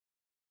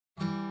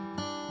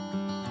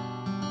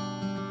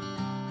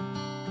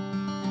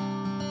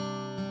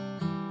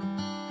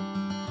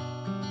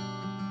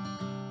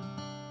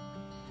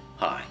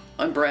Hi,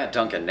 I'm Brad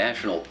Duncan,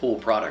 National Pool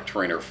Product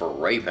Trainer for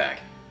Raypak.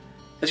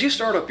 As you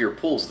start up your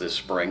pools this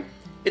spring,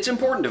 it's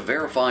important to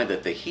verify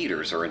that the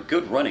heaters are in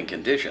good running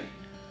condition.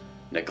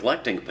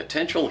 Neglecting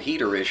potential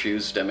heater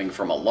issues stemming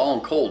from a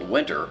long cold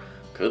winter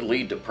could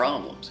lead to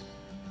problems.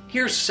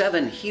 Here's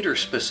 7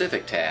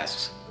 heater-specific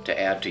tasks to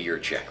add to your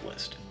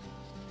checklist.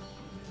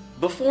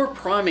 Before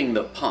priming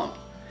the pump,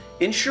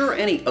 ensure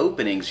any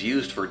openings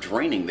used for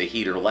draining the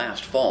heater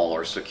last fall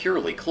are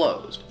securely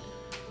closed.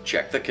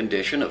 Check the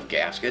condition of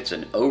gaskets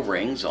and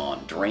O-rings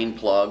on drain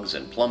plugs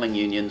and plumbing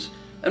unions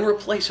and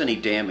replace any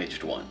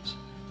damaged ones.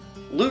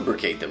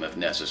 Lubricate them if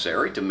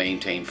necessary to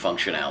maintain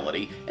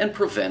functionality and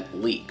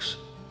prevent leaks.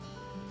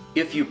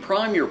 If you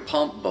prime your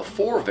pump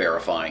before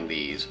verifying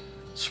these,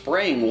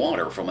 spraying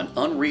water from an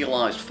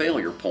unrealized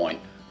failure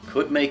point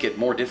could make it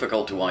more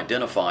difficult to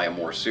identify a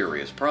more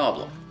serious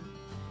problem.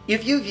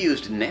 If you've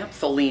used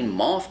naphthalene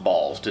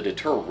mothballs to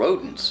deter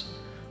rodents,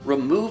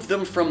 remove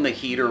them from the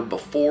heater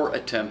before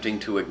attempting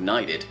to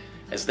ignite it,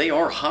 as they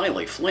are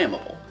highly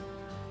flammable.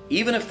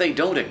 Even if they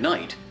don't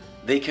ignite,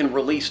 they can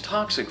release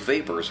toxic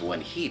vapors when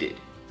heated.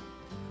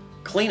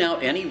 Clean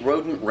out any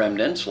rodent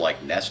remnants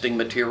like nesting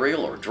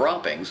material or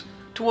droppings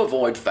to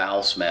avoid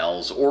foul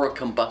smells or a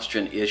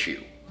combustion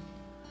issue.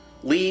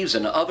 Leaves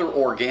and other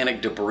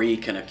organic debris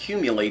can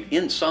accumulate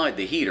inside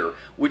the heater,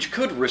 which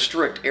could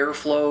restrict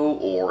airflow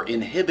or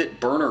inhibit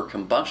burner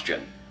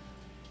combustion.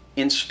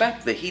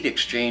 Inspect the heat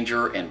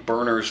exchanger and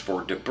burners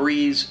for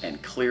debris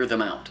and clear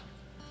them out.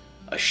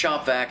 A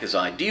shop vac is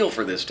ideal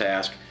for this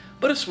task,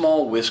 but a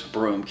small whisk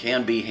broom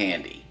can be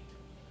handy.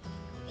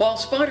 While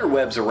spider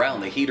webs around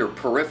the heater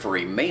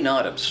periphery may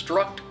not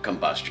obstruct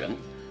combustion,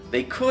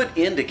 they could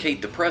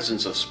indicate the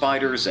presence of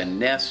spiders and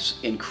nests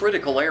in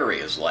critical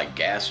areas like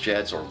gas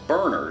jets or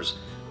burners,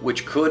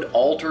 which could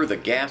alter the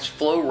gas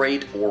flow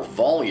rate or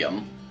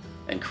volume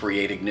and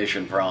create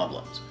ignition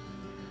problems.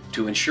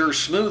 To ensure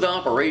smooth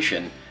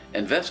operation,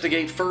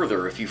 investigate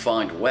further if you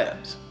find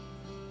webs.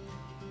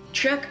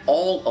 Check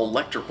all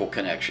electrical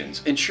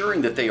connections,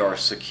 ensuring that they are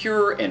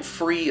secure and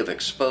free of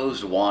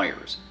exposed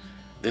wires.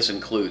 This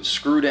includes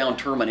screw-down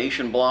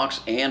termination blocks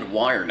and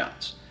wire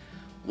nuts.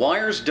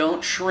 Wires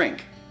don't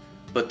shrink,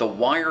 but the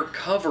wire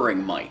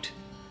covering might.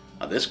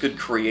 This could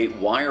create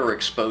wire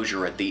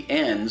exposure at the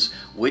ends,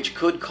 which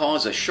could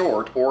cause a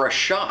short or a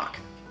shock.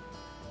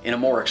 In a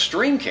more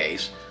extreme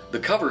case, the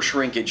cover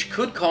shrinkage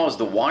could cause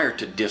the wire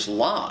to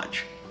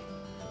dislodge.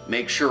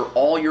 Make sure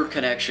all your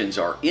connections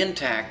are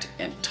intact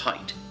and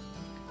tight.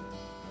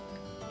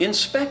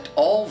 Inspect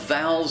all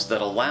valves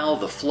that allow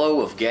the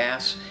flow of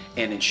gas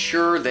and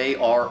ensure they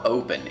are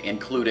open,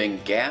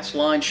 including gas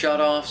line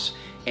shutoffs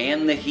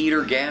and the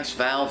heater gas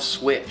valve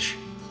switch.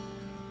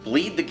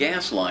 Bleed the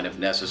gas line if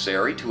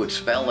necessary to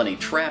expel any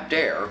trapped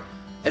air,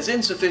 as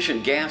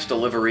insufficient gas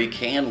delivery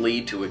can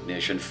lead to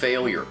ignition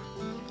failure.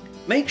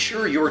 Make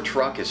sure your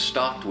truck is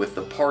stocked with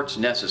the parts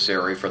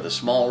necessary for the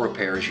small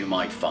repairs you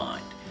might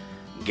find.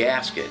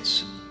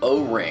 Gaskets,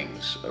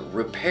 O-rings,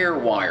 repair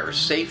wires,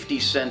 safety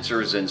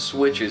sensors and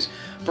switches,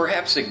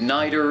 perhaps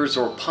igniters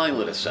or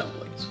pilot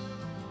assemblies.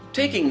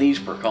 Taking these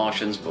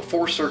precautions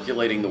before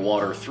circulating the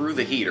water through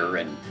the heater,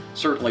 and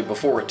certainly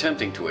before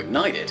attempting to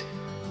ignite it,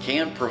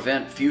 can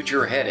prevent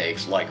future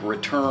headaches like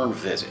return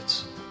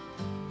visits.